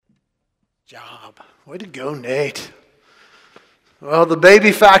job. Way to go, Nate. Well, the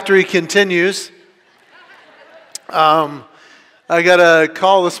baby factory continues. I got a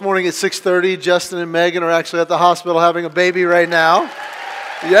call this morning at 6:30. Justin and Megan are actually at the hospital having a baby right now.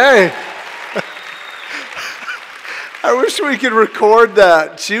 Yay. I wish we could record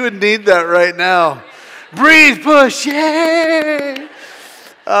that. She would need that right now. Breathe, push, yay!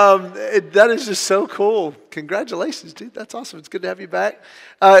 That is just so cool. Congratulations, dude. That's awesome. It's good to have you back.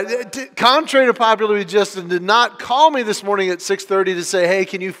 Contrary to popularity, Justin did not call me this morning at 6:30 to say, hey,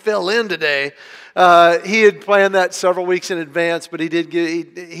 can you fill in today? He had planned that several weeks in advance, but he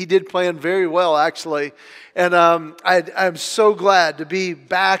did plan very well, actually. And I'm so glad to be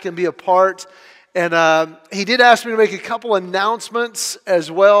back and be a part. And he did ask me to make a couple announcements as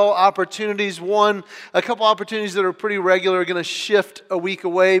well, opportunities. One, a couple opportunities that are pretty regular are going to shift a week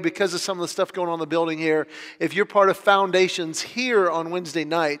away because of some of the stuff going on in the building here. If you're part of Foundations here on Wednesday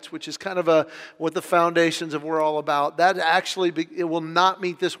nights, which is kind of what the Foundations of we're all about, that actually, it will not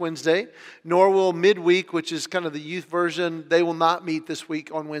meet this Wednesday, nor will Midweek, which is kind of the youth version. They will not meet this week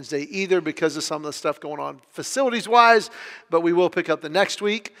on Wednesday either because of some of the stuff going on facilities-wise, but we will pick up the next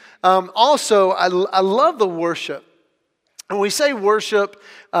week. Also, I love the worship. When we say worship,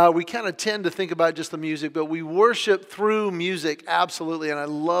 we kind of tend to think about just the music, but we worship through music, absolutely, and I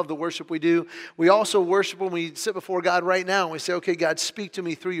love the worship we do. We also worship when we sit before God right now, and we say, okay, God, speak to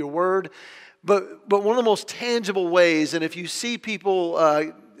me through your word. But one of the most tangible ways, and if you see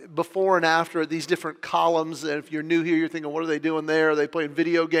people before and after these different columns, and if you're new here, you're thinking, what are they doing there? Are they playing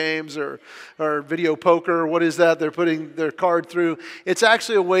video games or video poker? What is that? They're putting their card through. It's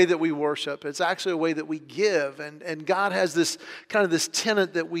actually a way that we worship. It's actually a way that we give. And God has this kind of this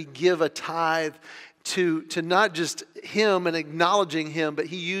tenet that we give a tithe to not just Him and acknowledging Him, but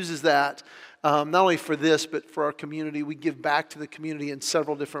He uses that not only for this, but for our community. We give back to the community in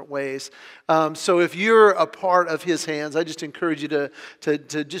several different ways. So if you're a part of His hands, I just encourage you to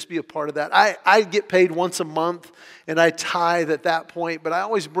just be a part of that. I get paid once a month, and I tithe at that point, but I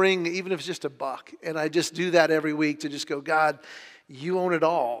always bring, even if it's just $1, and I just do that every week to just go, God, you own it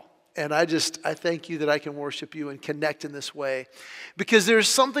all. And I thank you that I can worship you and connect in this way. Because there's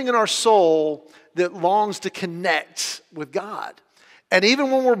something in our soul that longs to connect with God. And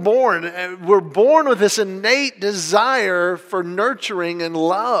even when we're born with this innate desire for nurturing and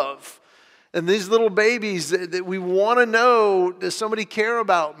love. And these little babies that we want to know, does somebody care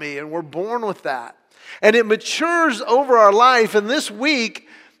about me? And we're born with that. And it matures over our life. And this week,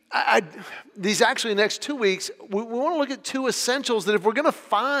 these actually next 2 weeks, we want to look at 2 essentials that if we're going to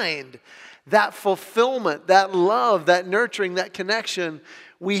find that fulfillment, that love, that nurturing, that connection,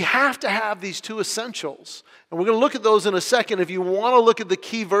 we have to have these 2 essentials. And we're going to look at those in a second. If you want to look at the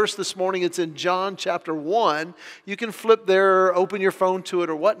key verse this morning, it's in John chapter 1. You can flip there, open your phone to it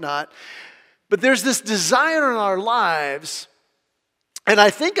or whatnot. But there's this desire in our lives, and I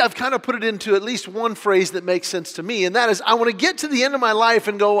think I've kind of put it into at least one phrase that makes sense to me, and that is I want to get to the end of my life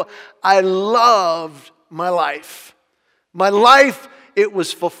and go, I loved my life. My life, it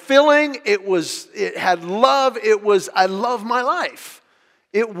was fulfilling, it had love, I love my life.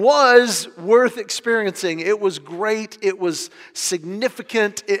 It was worth experiencing. It was great. It was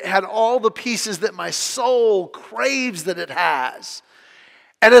significant. It had all the pieces that my soul craves that it has.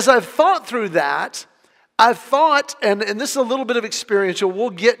 And as I've thought through that, I've thought, and this is a little bit of experiential,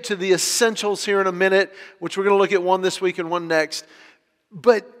 we'll get to the essentials here in a minute, which we're going to look at one this week and one next.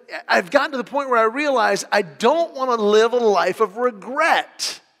 But I've gotten to the point where I realize I don't want to live a life of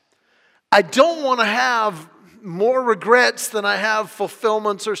regret. I don't want to have more regrets than I have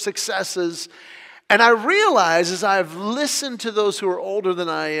fulfillments or successes. And I realize as I've listened to those who are older than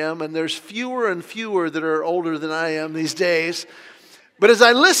I am, and there's fewer and fewer that are older than I am these days, but as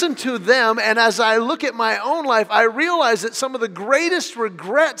I listen to them and as I look at my own life, I realize that some of the greatest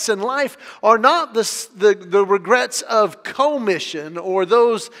regrets in life are not the regrets of commission or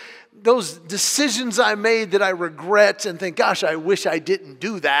those decisions I made that I regret and think, gosh, I wish I didn't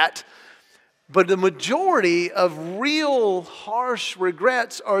do that. But the majority of real harsh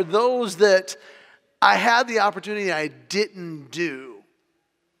regrets are those that I had the opportunity I didn't do.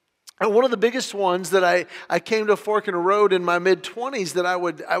 And one of the biggest ones that I came to a fork in the road in my mid-20s that I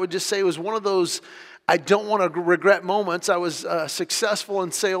would just say was one of those I don't want to regret moments. I was successful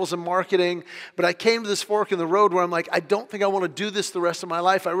in sales and marketing, but I came to this fork in the road where I'm like, I don't think I want to do this the rest of my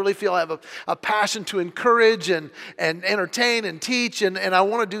life. I really feel I have a passion to encourage and entertain and teach, and I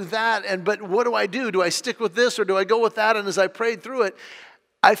want to do that. But what do? Do I stick with this or do I go with that? And as I prayed through it,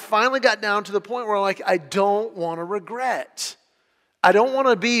 I finally got down to the point where I'm like, I don't want to regret. I don't want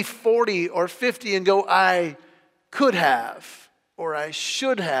to be 40 or 50 and go, I could have. or I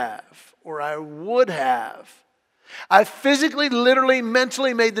should have, or I would have. I physically, literally,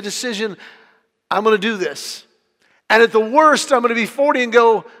 mentally made the decision, I'm going to do this. And at the worst, I'm going to be 40 and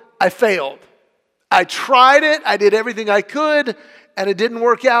go, I failed. I tried it, I did everything I could, and it didn't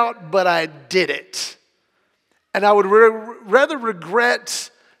work out, but I did it. And I would rather regret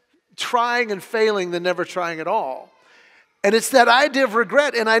trying and failing than never trying at all. And it's that idea of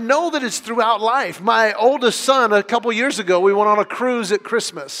regret, and I know that it's throughout life. My oldest son, a couple years ago, we went on a cruise at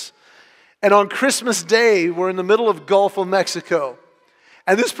Christmas. And on Christmas Day, we're in the middle of Gulf of Mexico.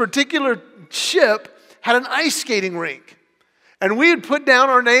 And this particular ship had an ice skating rink. And we had put down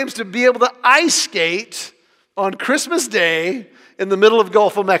our names to be able to ice skate on Christmas Day in the middle of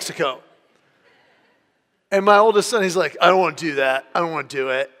Gulf of Mexico. And my oldest son, he's like, I don't want to do that. I don't want to do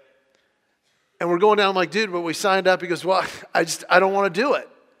it. And we're going down, I'm like, dude, but we signed up. He goes, well, I don't want to do it.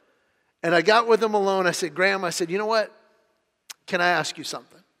 And I got with him alone. I said, Graham, I said, you know what? Can I ask you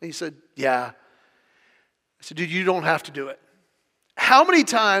something? And he said, yeah. I said, dude, you don't have to do it. How many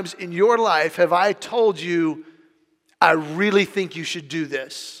times in your life have I told you, I really think you should do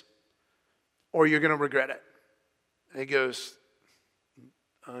this, or you're going to regret it? And he goes,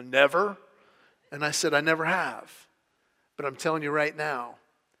 never. And I said, I never have. But I'm telling you right now,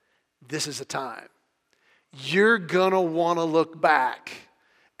 this is a time. You're going to want to look back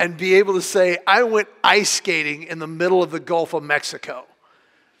and be able to say, I went ice skating in the middle of the Gulf of Mexico.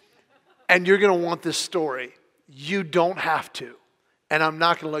 And you're going to want this story. You don't have to. And I'm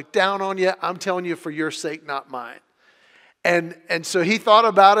not going to look down on you. I'm telling you for your sake, not mine. And so he thought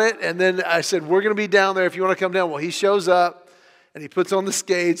about it, and then I said, we're going to be down there if you want to come down. Well, he shows up, and he puts on the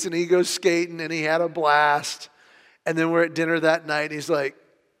skates, and he goes skating, and he had a blast. And then we're at dinner that night, and he's like,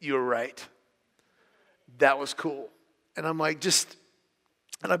 you were right. That was cool. And I'm like,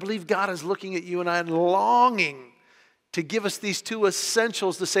 and I believe God is looking at you and I and longing to give us these two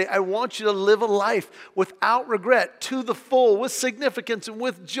essentials to say, I want you to live a life without regret, to the full, with significance and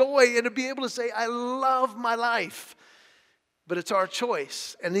with joy, and to be able to say, I love my life. But it's our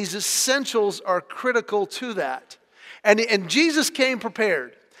choice. And these essentials are critical to that. And Jesus came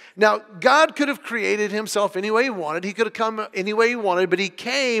prepared. Now, God could have created himself any way he wanted. He could have come any way he wanted, but he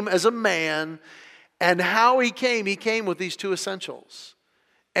came as a man. And how he came with these two essentials.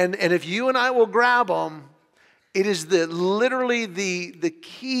 And if you and I will grab them, it is literally the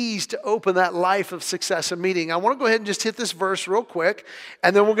keys to open that life of success and meaning. I want to go ahead and just hit this verse real quick,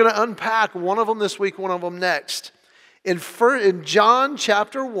 and then we're going to unpack one of them this week, one of them next. In John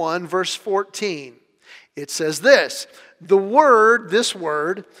chapter 1, verse 14, it says this, the Word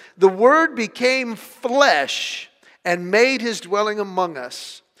became flesh and made his dwelling among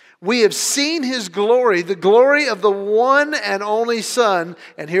us. We have seen his glory, the glory of the one and only Son,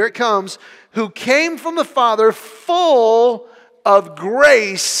 and here it comes, who came from the Father, full of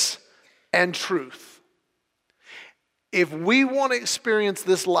grace and truth. If we want to experience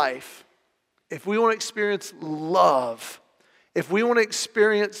this life, if we want to experience love, if we want to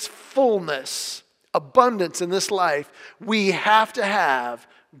experience fullness, abundance in this life, we have to have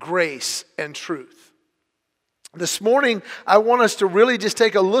grace and truth. This morning, I want us to really just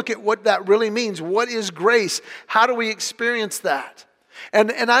take a look at what that really means. What is grace? How do we experience that?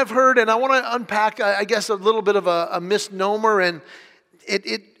 And I've heard, and I want to unpack, I guess, a little bit of a misnomer, and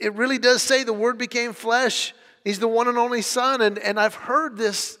it really does say the Word became flesh. He's the one and only Son, and I've heard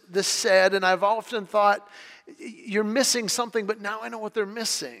this said, and I've often thought, you're missing something, but now I know what they're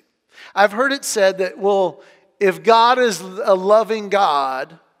missing. I've heard it said that, well, if God is a loving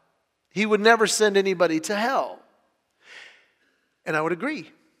God, he would never send anybody to hell. And I would agree.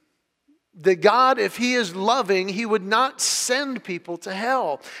 That God, if he is loving, he would not send people to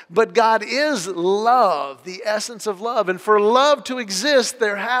hell. But God is love, the essence of love. And for love to exist,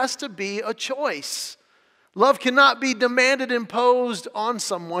 there has to be a choice. Love cannot be demanded, imposed on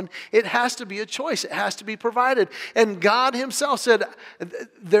someone. It has to be a choice. It has to be provided. And God himself said,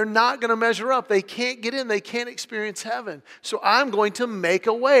 they're not going to measure up. They can't get in. They can't experience heaven. So I'm going to make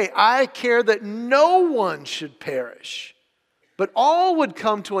a way. I care that no one should perish, but all would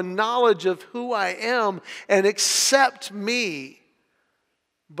come to a knowledge of who I am and accept me.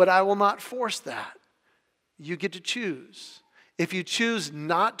 But I will not force that. You get to choose. If you choose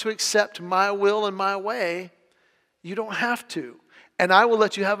not to accept my will and my way, you don't have to. And I will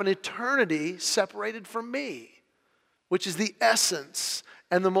let you have an eternity separated from me, which is the essence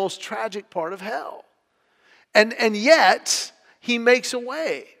and the most tragic part of hell. And yet, he makes a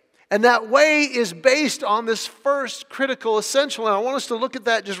way. And that way is based on this first critical essential. And I want us to look at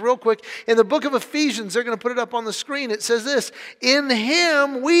that just real quick. In the book of Ephesians, they're going to put it up on the screen. It says this, in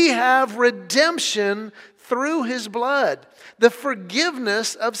him we have redemption through his blood, the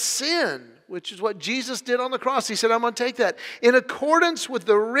forgiveness of sin, which is what Jesus did on the cross. He said, I'm going to take that in accordance with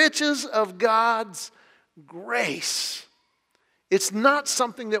the riches of God's grace. It's not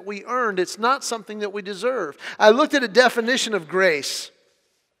something that we earned. It's not something that we deserve. I looked at a definition of grace.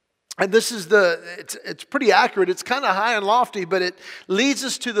 And this is it's pretty accurate. It's kind of high and lofty, but it leads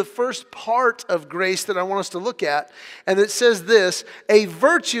us to the first part of grace that I want us to look at. And it says this: a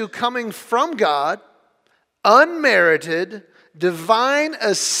virtue coming from God, unmerited, divine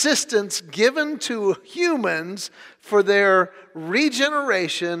assistance given to humans for their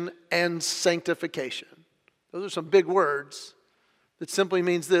regeneration and sanctification. Those are some big words. That simply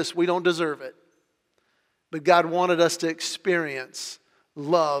means this: we don't deserve it. But God wanted us to experience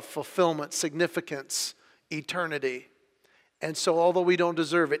love, fulfillment, significance, eternity. And so although we don't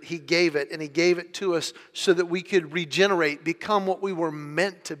deserve it, He gave it, and He gave it to us so that we could regenerate, become what we were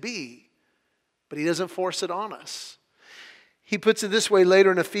meant to be. But He doesn't force it on us. He puts it this way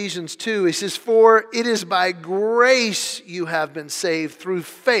later in Ephesians 2. He says, for it is by grace you have been saved through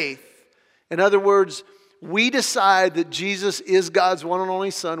faith. In other words, we decide that Jesus is God's one and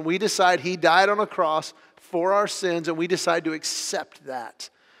only Son. We decide He died on a cross for our sins, and we decide to accept that.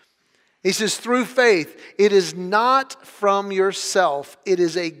 He says, through faith, it is not from yourself. It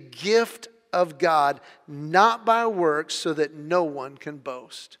is a gift of God, not by works, so that no one can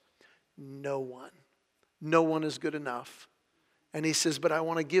boast. No one. No one is good enough. And He says, but I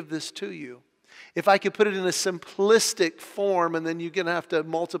want to give this to you. If I could put it in a simplistic form, and then you're going to have to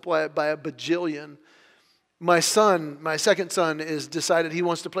multiply it by a bajillion. My second son, is decided he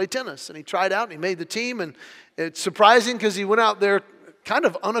wants to play tennis. And he tried out and he made the team. And it's surprising because he went out there kind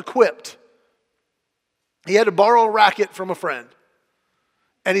of unequipped. He had to borrow a racket from a friend.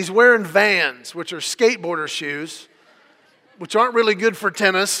 And he's wearing Vans, which are skateboarder shoes, which aren't really good for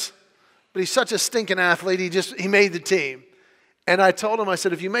tennis. But he's such a stinking athlete, he made the team. And I told him, I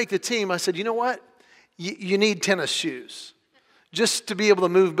said, if you make the team, I said, you know what? You need tennis shoes just to be able to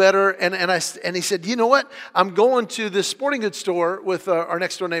move better. And he said, you know what? I'm going to this sporting goods store with our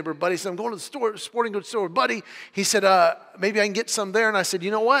next door neighbor, Buddy. He said, I'm going to the sporting goods store with Buddy. He said, maybe I can get some there. And I said,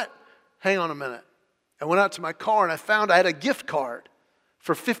 you know what? Hang on a minute. I went out to my car and I found I had a gift card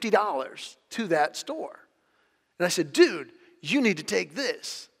for $50 to that store. And I said, dude, you need to take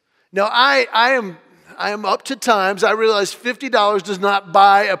this. Now, I am up to times. I realized $50 does not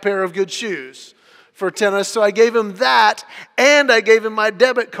buy a pair of good shoes for tennis. So I gave him that, and I gave him my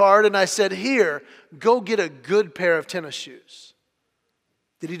debit card, and I said, here, go get a good pair of tennis shoes.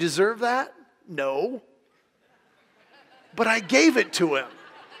 Did he deserve that? No. But I gave it to him.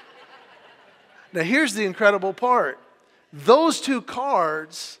 Now here's the incredible part. Those two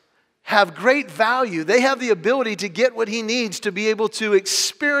cards have great value. They have the ability to get what he needs to be able to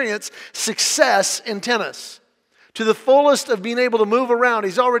experience success in tennis. To the fullest of being able to move around.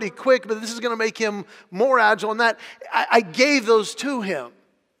 He's already quick, but this is going to make him more agile. And that I gave those to him.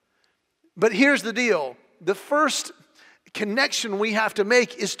 But here's the deal. The first connection we have to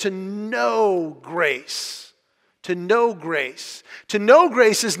make is to know grace. To know grace. To know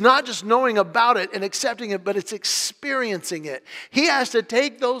grace is not just knowing about it and accepting it, but it's experiencing it. He has to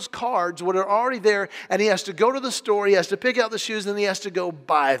take those cards, what are already there, and he has to go to the store, he has to pick out the shoes, and then he has to go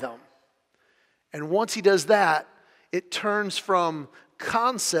buy them. And once he does that, it turns from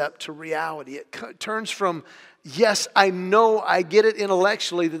concept to reality. It turns from, yes, I know, I get it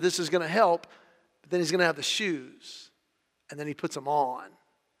intellectually that this is going to help, but then he's going to have the shoes, and then he puts them on,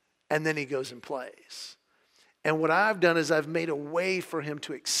 and then he goes and plays. And what I've done is I've made a way for him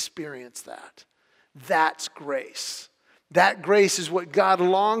to experience that. That's grace. That grace is what God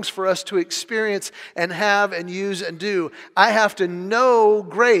longs for us to experience and have and use and do. I have to know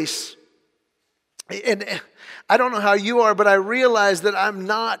grace. And I don't know how you are, but I realize that I'm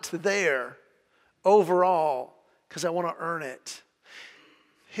not there overall because I want to earn it.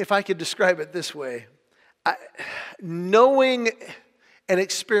 If I could describe it this way, knowing and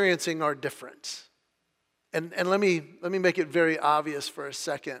experiencing are different. And let me make it very obvious for a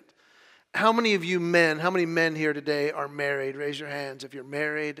second. How many of you men, how many men here today are married? Raise your hands if you're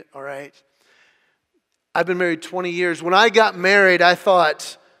married, all right? I've been married 20 years. When I got married, I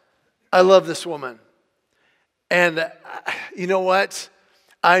thought, I love this woman. And you know what?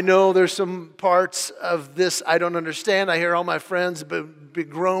 I know there's some parts of this I don't understand. I hear all my friends be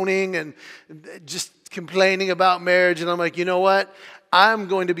groaning and just complaining about marriage. And I'm like, you know what? I'm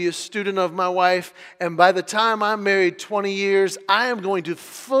going to be a student of my wife, and by the time I'm married 20 years, I am going to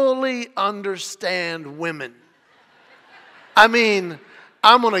fully understand women. I mean,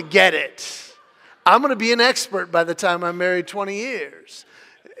 I'm going to get it. I'm going to be an expert by the time I'm married 20 years.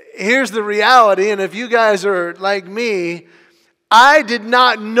 here's the reality, and if you guys are like me, I did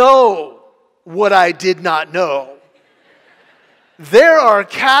not know what I did not know. There are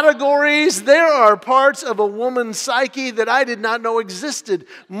categories, there are parts of a woman's psyche that I did not know existed,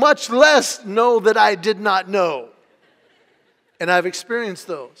 much less know that I did not know. And I've experienced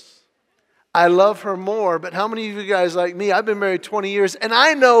those. I love her more, but how many of you guys like me, I've been married 20 years, and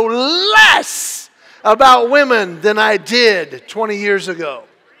I know less about women than I did 20 years ago.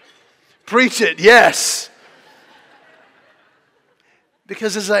 Preach it, yes.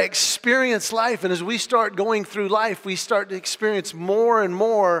 Because as I experience life and as we start going through life, we start to experience more and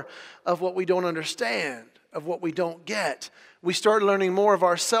more of what we don't understand, of what we don't get. We start learning more of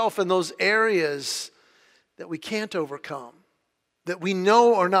ourselves in those areas that we can't overcome, that we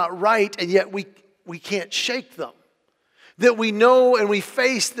know are not right, and yet we can't shake them, that we know and we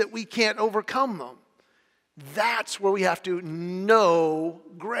face that we can't overcome them. That's where we have to know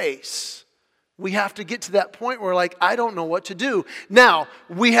grace. We have to get to that point where, like, I don't know what to do. Now,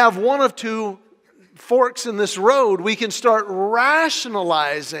 we have one of two forks in this road. We can start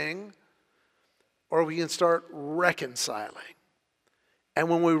rationalizing, or we can start reconciling. And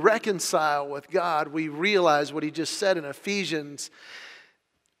when we reconcile with God, we realize what he just said in Ephesians,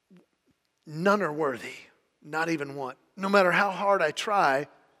 none are worthy, not even one. No matter how hard I try,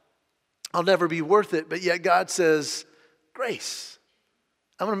 I'll never be worth it. But yet God says, grace.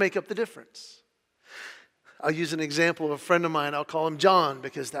 I'm going to make up the difference. I'll use an example of a friend of mine. I'll call him John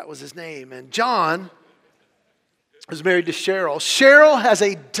because that was his name. And John was married to Cheryl. Cheryl has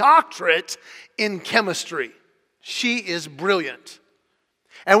a doctorate in chemistry. She is brilliant.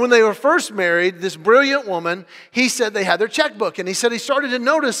 And when they were first married, this brilliant woman, he said they had their checkbook. And he said he started to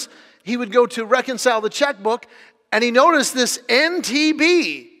notice, he would go to reconcile the checkbook, and he noticed this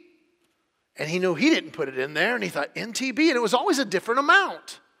NTB. And he knew he didn't put it in there, and he thought, NTB? And it was always a different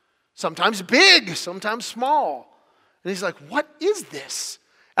amount. Sometimes big, sometimes small. And he's like, what is this?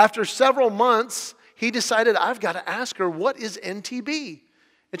 After several months, he decided, I've got to ask her, what is NTB?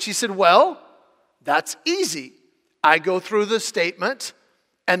 And she said, well, that's easy. I go through the statement,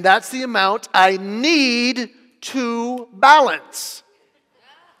 and that's the amount I need to balance.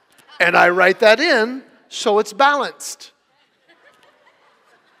 And I write that in, so it's balanced.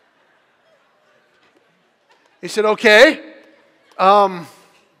 He said, okay,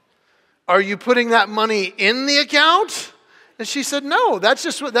 are you putting that money in the account? And she said, no, that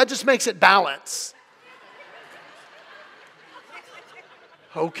just makes it balance.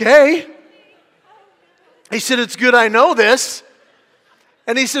 Okay. He said, it's good I know this.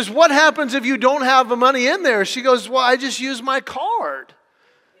 And he says, what happens if you don't have the money in there? She goes, well, I just use my card.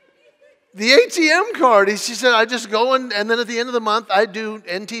 The ATM card. She said, I just go and then at the end of the month, I do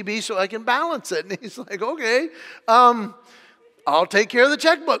NTB so I can balance it. And he's like, okay, I'll take care of the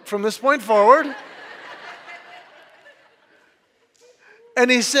checkbook from this point forward.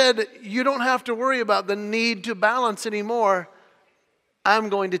 And he said, you don't have to worry about the need to balance anymore. I'm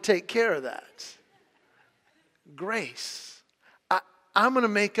going to take care of that. Grace. I'm going to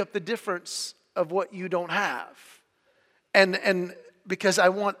make up the difference of what you don't have. And because I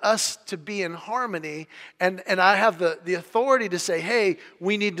want us to be in harmony, and I have the authority to say, hey,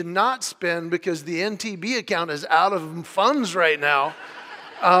 we need to not spend because the NTB account is out of funds right now.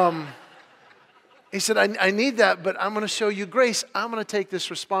 He said, I need that, but I'm going to show you grace. I'm going to take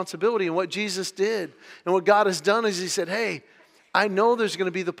this responsibility. And what Jesus did and what God has done is he said, hey, I know there's going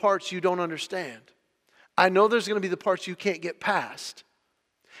to be the parts you don't understand. I know there's going to be the parts you can't get past.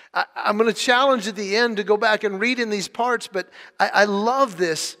 I'm going to challenge at the end to go back and read in these parts, but I love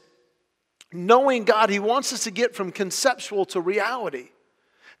this. Knowing God, he wants us to get from conceptual to reality.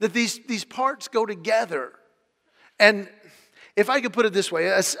 That these parts go together. And if I could put it this way,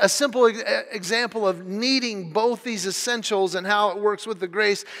 a simple example of needing both these essentials and how it works with the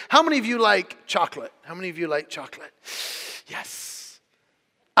grace. How many of you like chocolate? How many of you like chocolate? Yes.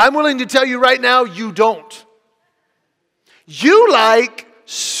 I'm willing to tell you right now, you don't. You like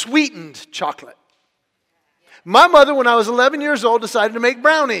sweetened chocolate. My mother, when I was 11 years old, decided to make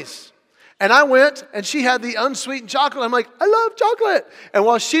brownies. And I went, and she had the unsweetened chocolate. I'm like, I love chocolate. And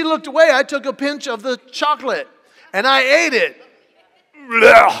while she looked away, I took a pinch of the chocolate, and I ate it.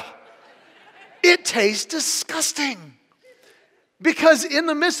 Blah. It tastes disgusting. Because in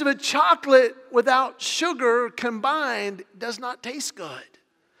the midst of it, chocolate without sugar combined does not taste good.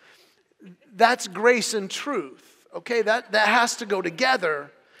 That's grace and truth. Okay, that has to go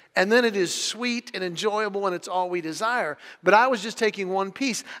together. And then it is sweet and enjoyable and it's all we desire. But I was just taking one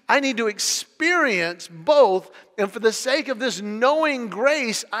piece. I need to experience both. And for the sake of this knowing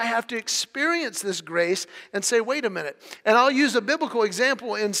grace, I have to experience this grace and say, wait a minute. And I'll use a biblical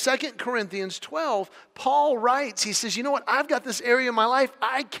example. In 2 Corinthians 12, Paul writes, he says, you know what? I've got this area in my life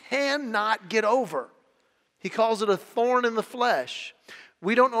I cannot get over. He calls it a thorn in the flesh.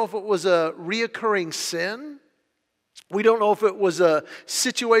 We don't know if it was a reoccurring sin. We don't know if it was a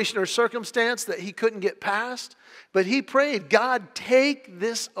situation or circumstance that he couldn't get past. But he prayed, God, take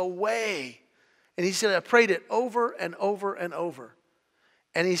this away. And he said, I prayed it over and over and over.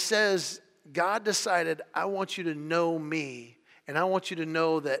 And he says, God decided, I want you to know me. And I want you to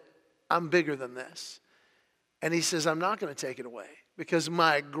know that I'm bigger than this. And he says, I'm not going to take it away. Because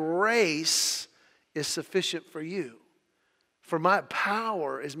my grace is sufficient for you. For my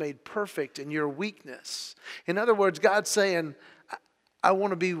power is made perfect in your weakness. In other words, God's saying, I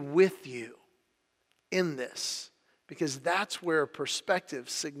want to be with you in this. Because that's where perspective,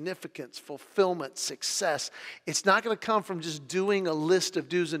 significance, fulfillment, success, it's not going to come from just doing a list of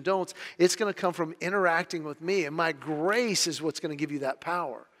do's and don'ts. It's going to come from interacting with me. And my grace is what's going to give you that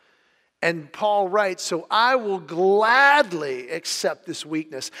power. And Paul writes, so I will gladly accept this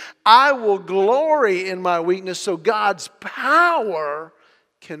weakness. I will glory in my weakness so God's power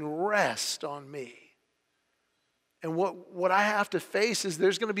can rest on me. And what I have to face is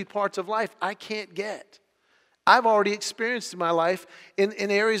there's going to be parts of life I can't get. I've already experienced in my life in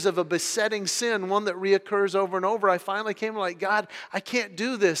areas of a besetting sin, one that reoccurs over and over. I finally came like, God, I can't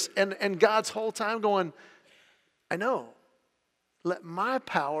do this. And God's whole time going, I know. Let my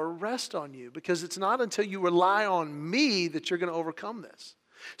power rest on you, because it's not until you rely on me that you're going to overcome this.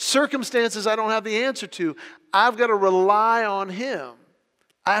 Circumstances I don't have the answer to, I've got to rely on him.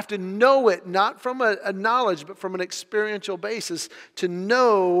 I have to know it, not from a knowledge, but from an experiential basis to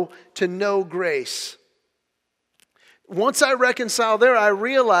know grace. Once I reconcile there, I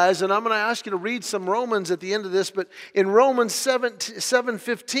realize, and I'm going to ask you to read some Romans at the end of this, but in Romans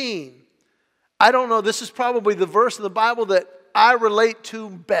 7:15, I don't know, this is probably the verse of the Bible that I relate to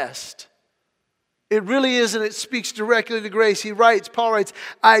best. It really is, and it speaks directly to grace. Paul writes,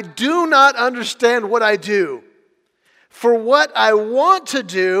 I do not understand what I do. For what I want to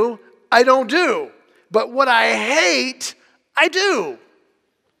do, I don't do. But what I hate, I do.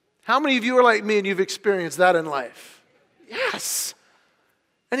 How many of you are like me and you've experienced that in life? Yes.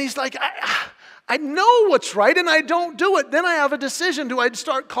 And he's like, I know what's right and I don't do it. Then I have a decision. Do I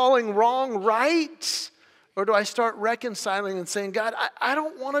start calling wrong right? Or do I start reconciling and saying, God, I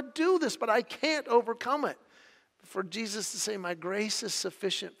don't want to do this, but I can't overcome it. For Jesus to say, my grace is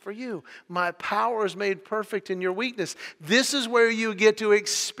sufficient for you. My power is made perfect in your weakness. This is where you get to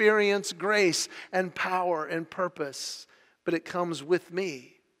experience grace and power and purpose. But it comes with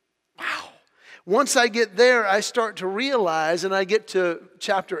me. Wow. Once I get there, I start to realize, and I get to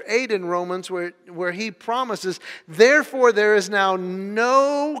chapter 8 in Romans where he promises, therefore there is now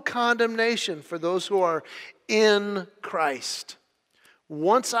no condemnation for those who are in Christ.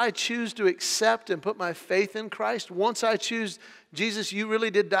 Once I choose to accept and put my faith in Christ, once I choose, Jesus, you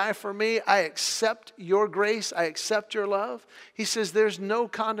really did die for me, I accept your grace, I accept your love. He says there's no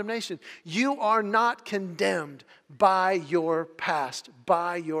condemnation. You are not condemned by your past,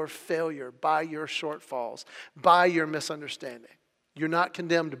 by your failure, by your shortfalls, by your misunderstanding. You're not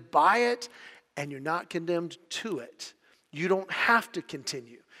condemned by it, and you're not condemned to it. You don't have to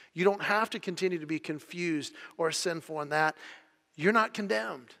continue. You don't have to continue to be confused or sinful in that. You're not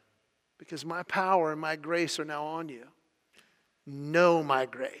condemned because my power and my grace are now on you. Know my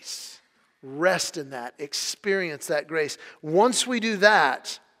grace. Rest in that. Experience that grace. Once we do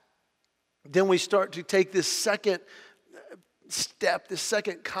that, then we start to take this second step, this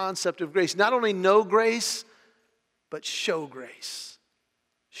second concept of grace. Not only know grace, but show grace.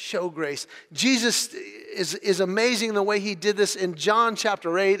 Show grace. Jesus is amazing in the way he did this in John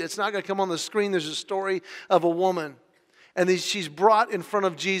chapter 8. It's not going to come on the screen. There's a story of a woman. And she's brought in front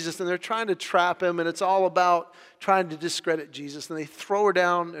of Jesus, and they're trying to trap him, and it's all about trying to discredit Jesus. And they throw her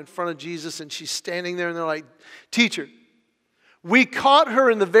down in front of Jesus, and she's standing there, and they're like, teacher, we caught her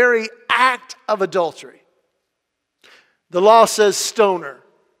in the very act of adultery. The law says stone her.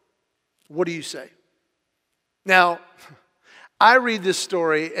 What do you say? Now, I read this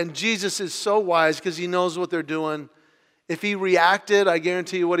story, and Jesus is so wise because he knows what they're doing. If he reacted, I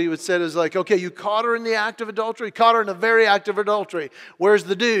guarantee you what he would say is like, okay, you caught her in the act of adultery, caught her in the very act of adultery. Where's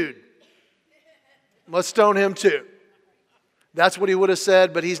the dude? Let's stone him too. That's what he would have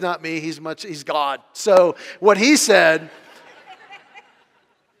said, but he's not me, he's God. So what he said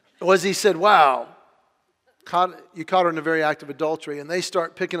was, he said, wow, You caught her in a very act of adultery. And they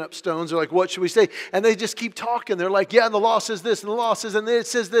start picking up stones. They're like, what should we say? And they just keep talking. They're like, yeah, and the law says this, and the law says, and it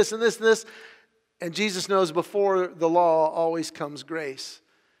says this, and this, and this. And Jesus knows before the law always comes grace.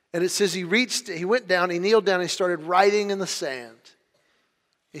 And it says he went down, he kneeled down, and he started writing in the sand.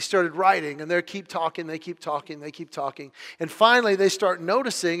 He started writing, and they keep talking, they keep talking, they keep talking. And finally, they start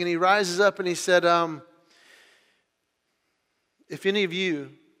noticing, and he rises up and he said, if any of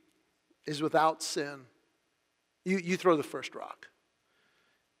you is without sin, you throw the first rock.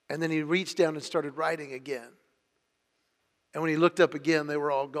 And then he reached down and started writing again. And when he looked up again, they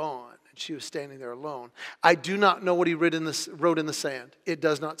were all gone, and she was standing there alone. I do not know what he wrote in the sand. It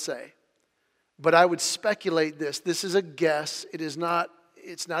does not say. But I would speculate this. This is a guess. It's not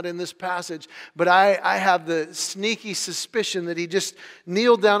in this passage. But I have the sneaky suspicion that he just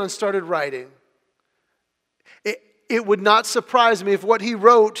kneeled down and started writing. It would not surprise me if what he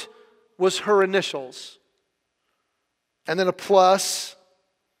wrote was her initials. And then a plus.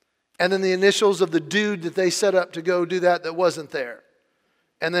 And then the initials of the dude that they set up to go do that wasn't there.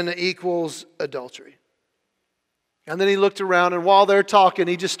 And then it equals adultery. And then he looked around, and while they're talking,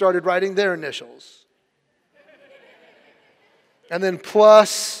 he just started writing their initials. And then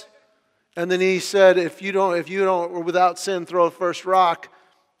plus, and then he said, if you don't, or without sin, throw the first rock.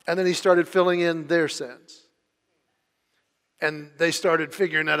 And then he started filling in their sins. And they started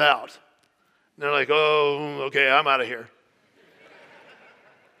figuring that out. And they're like, oh, okay, I'm out of here.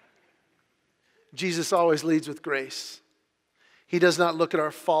 Jesus always leads with grace. He does not look at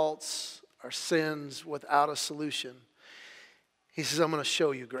our faults, our sins without a solution. He says, I'm going to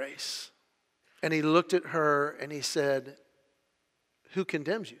show you grace. And he looked at her and he said, who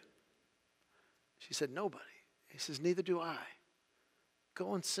condemns you? She said, nobody. He says, neither do I.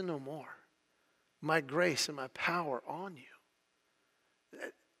 Go and sin no more. My grace and my power on you.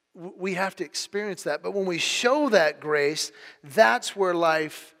 We have to experience that. But when we show that grace, that's where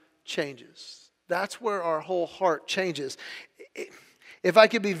life changes. That's where our whole heart changes. If I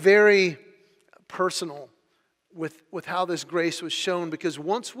could be very personal with how this grace was shown, because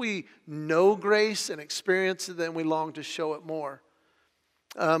once we know grace and experience it, then we long to show it more.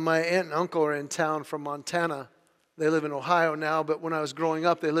 My aunt and uncle are in town from Montana. They live in Ohio now, but when I was growing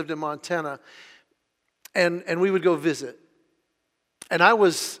up, they lived in Montana. And we would go visit. And I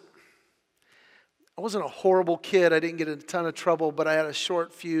wasn't a horrible kid. I didn't get in a ton of trouble, but I had a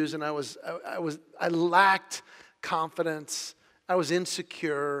short fuse, and I lacked confidence. I was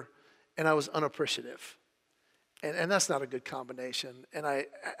insecure, and I was unappreciative. And that's not a good combination. And I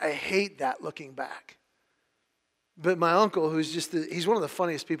hate that looking back. But my uncle, he's one of the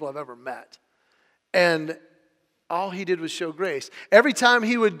funniest people I've ever met. And all he did was show grace. Every time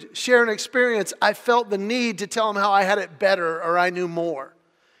he would share an experience, I felt the need to tell him how I had it better or I knew more.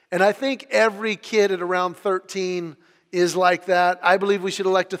 And I think every kid at around 13 is like that. I believe we should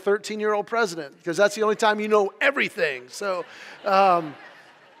elect a 13-year-old president because that's the only time you know everything. So, and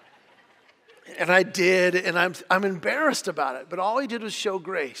I did, and I'm embarrassed about it. But all he did was show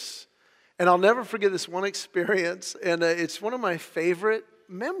grace. And I'll never forget this one experience, and it's one of my favorite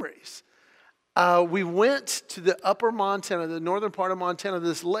memories. We went to the upper Montana, the northern part of Montana,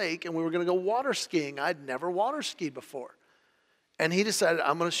 this lake, and we were going to go water skiing. I'd never water skied before. And he decided,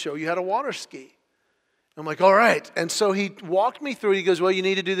 I'm going to show you how to water ski. I'm like, all right. And so he walked me through. He goes, well, you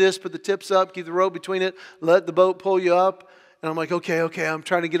need to do this, put the tips up, keep the rope between it, let the boat pull you up. And I'm like, okay, I'm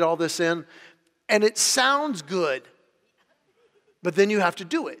trying to get all this in. And it sounds good, but then you have to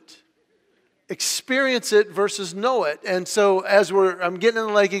do it. Experience it versus know it. And so as I'm getting in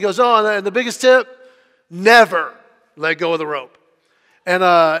the lake, he goes, oh, and the biggest tip, never let go of the rope. And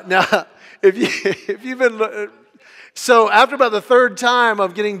now, if you've been, so after about the third time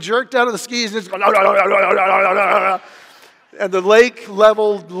of getting jerked out of the skis, and it's going, and the lake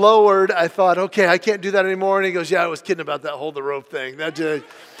level lowered, I thought, okay, I can't do that anymore. And he goes, yeah, I was kidding about that hold the rope thing. That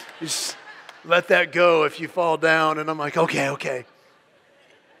just let that go if you fall down. And I'm like, okay.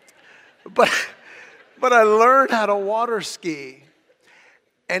 But I learned how to water ski.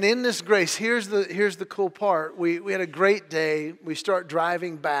 And in this grace, here's the cool part. We had a great day. We start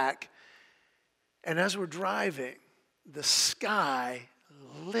driving back. And as we're driving, the sky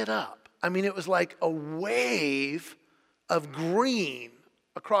lit up. I mean, it was like a wave of green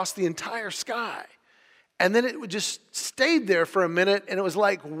across the entire sky. And then it just stayed there for a minute, and it was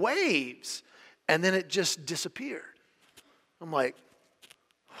like waves. And then it just disappeared. I'm like,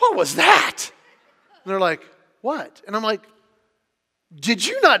 what was that? And they're like, what? And I'm like, did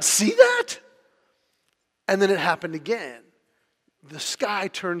you not see that? And then it happened again. the sky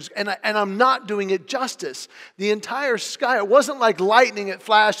turns, and I'm not doing it justice. The entire sky, it wasn't like lightning, it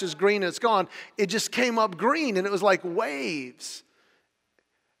flashes green and it's gone. It just came up green and it was like waves.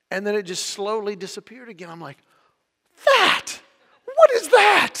 And then it just slowly disappeared again. I'm like, what is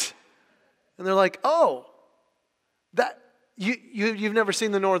that? And they're like, oh, that you've never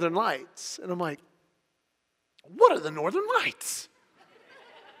seen the Northern Lights. And I'm like, what are the Northern Lights?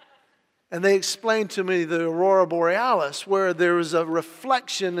 And they explained to me the Aurora Borealis, where there is a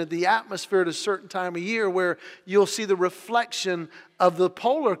reflection of the atmosphere at a certain time of year where you'll see the reflection of the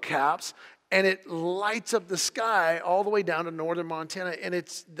polar caps, and it lights up the sky all the way down to northern Montana, and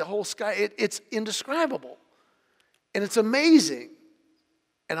it's the whole sky. It's indescribable, and it's amazing,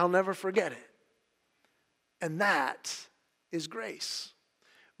 and I'll never forget it. And that is grace.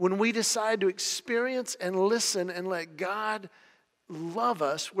 When we decide to experience and listen and let God love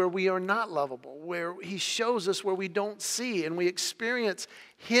us where we are not lovable, where He shows us where we don't see, and we experience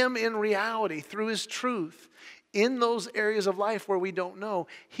Him in reality through His truth in those areas of life where we don't know,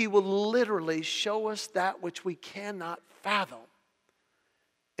 He will literally show us that which we cannot fathom,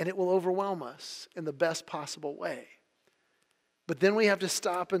 and it will overwhelm us in the best possible way. But then we have to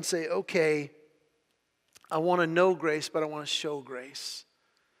stop and say, okay, I want to know grace, but I want to show grace.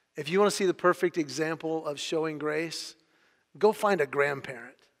 If you want to see the perfect example of showing grace, go find a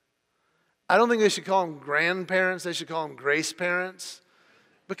grandparent. I don't think they should call them grandparents. They should call them grace parents,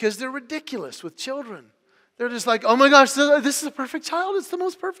 because they're ridiculous with children. They're just like, oh my gosh, this is a perfect child. It's the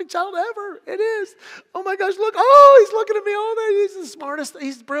most perfect child ever. It is. Oh my gosh, look. Oh, he's looking at me all day. He's the smartest.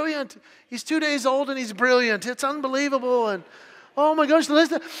 He's brilliant. He's 2 days old and he's brilliant. It's unbelievable. And oh my gosh,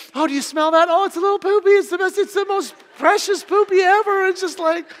 listen. Oh, do you smell that? Oh, it's a little poopy. It's the best. It's the most precious poopy ever. It's just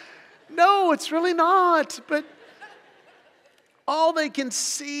like, no, it's really not. But all they can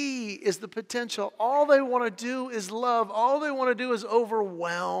see is the potential. All they want to do is love. All they want to do is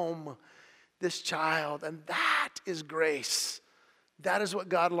overwhelm this child. And that is grace. That is what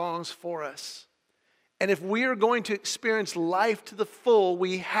God longs for us. And if we are going to experience life to the full,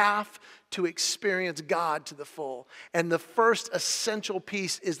 we have to experience God to the full. And the first essential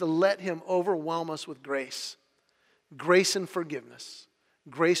piece is to let Him overwhelm us with grace. Grace and forgiveness.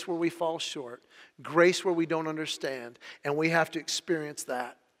 Grace where we fall short. Grace where we don't understand. And we have to experience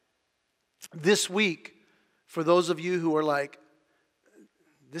that. This week, for those of you who are like,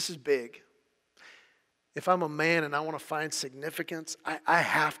 this is big. If I'm a man and I want to find significance, I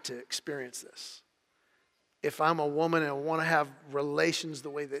have to experience this. If I'm a woman and I want to have relationships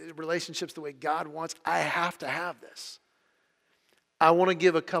the way God wants, I have to have this. I want to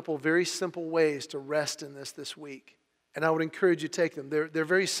give a couple very simple ways to rest in this week. And I would encourage you to take them. They're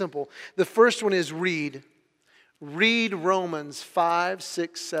very simple. The first one is read. Read Romans 5,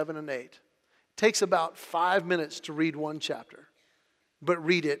 6, 7, and 8. It takes about 5 minutes to read one chapter. But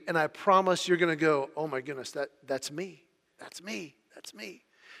read it, and I promise you're going to go, oh my goodness, that's me. That's me. That's me.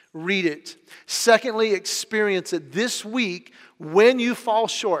 Read it. Secondly, experience it this week when you fall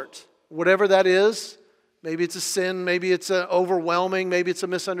short, whatever that is. Maybe it's a sin, maybe it's an overwhelming, maybe it's a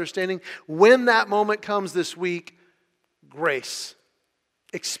misunderstanding. When that moment comes this week, grace.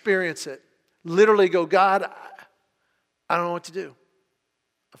 Experience it. Literally go, God, I don't know what to do.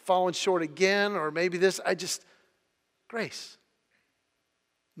 I've fallen short again, or maybe grace.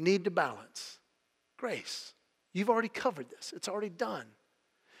 Need to balance. Grace. You've already covered this. It's already done.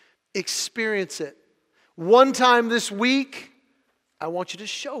 Experience it. One time this week, I want you to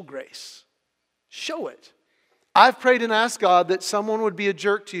show grace. Show it. I've prayed and asked God that someone would be a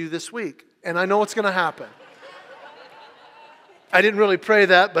jerk to you this week, and I know what's going to happen. I didn't really pray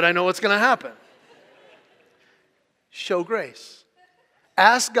that, but I know what's going to happen. Show grace.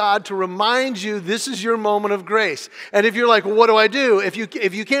 Ask God to remind you this is your moment of grace. And if you're like, well, what do I do? If you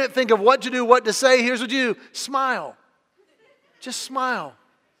can't think of what to do, what to say, here's what you do. Smile. Just smile.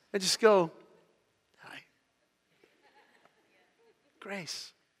 And just go, hi.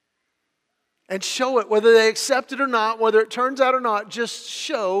 Grace. And show it, whether they accept it or not, whether it turns out or not, just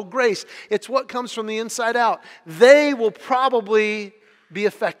show grace. It's what comes from the inside out. They will probably be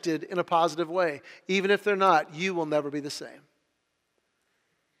affected in a positive way. Even if they're not, you will never be the same.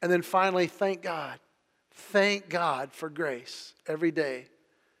 And then finally, thank God. Thank God for grace every day.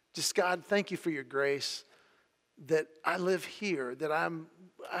 Just, God, thank you for your grace that I live here, that I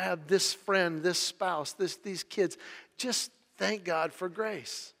have this friend, this spouse, these kids. Just thank God for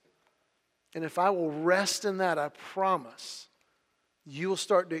grace. And if I will rest in that, I promise you will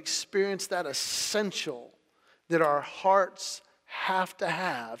start to experience that essential that our hearts have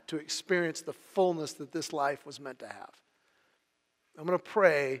to experience the fullness that this life was meant to have. I'm going to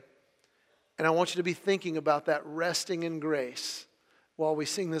pray, and I want you to be thinking about that resting in grace. while we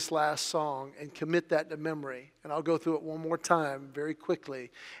sing this last song and commit that to memory. And I'll go through it one more time very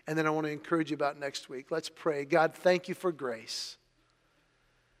quickly, and then I want to encourage you about next week. Let's pray. God, thank you for grace.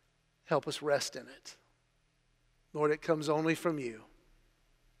 Help us rest in it. Lord, it comes only from you.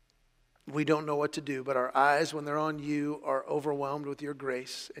 We don't know what to do, but our eyes, when they're on you, are overwhelmed with your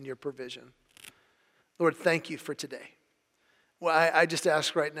grace and your provision. Lord, thank you for today. Well, I just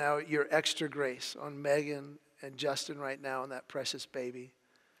ask right now your extra grace on Megan and Justin right now and that precious baby.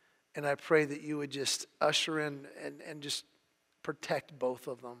 And I pray that you would just usher in and just protect both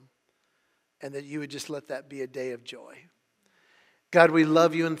of them. And that you would just let that be a day of joy. God, we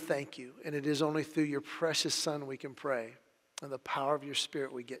love you and thank you. And it is only through your precious Son we can pray. And the power of your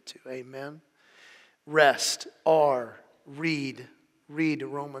Spirit we get to. Amen. Rest. R. Read. Read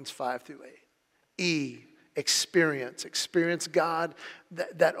Romans 5 through 8. E. Experience. Experience God.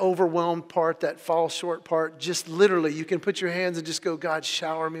 That overwhelmed part, that fall short part, just literally you can put your hands and just go, God,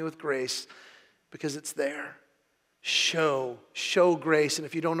 shower me with grace because it's there. Show grace. And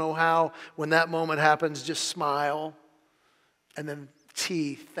if you don't know how, when that moment happens, just smile. And then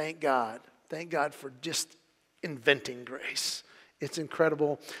T, thank God. Thank God for just inventing grace. It's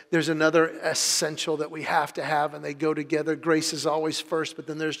incredible. There's another essential that we have to have, and they go together. Grace is always first, but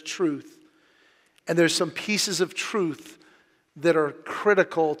then there's truth. And there's some pieces of truth that are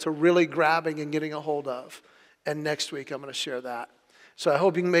critical to really grabbing and getting a hold of. And next week I'm going to share that. So I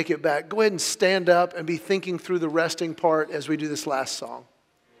hope you can make it back. Go ahead and stand up and be thinking through the resting part as we do this last song.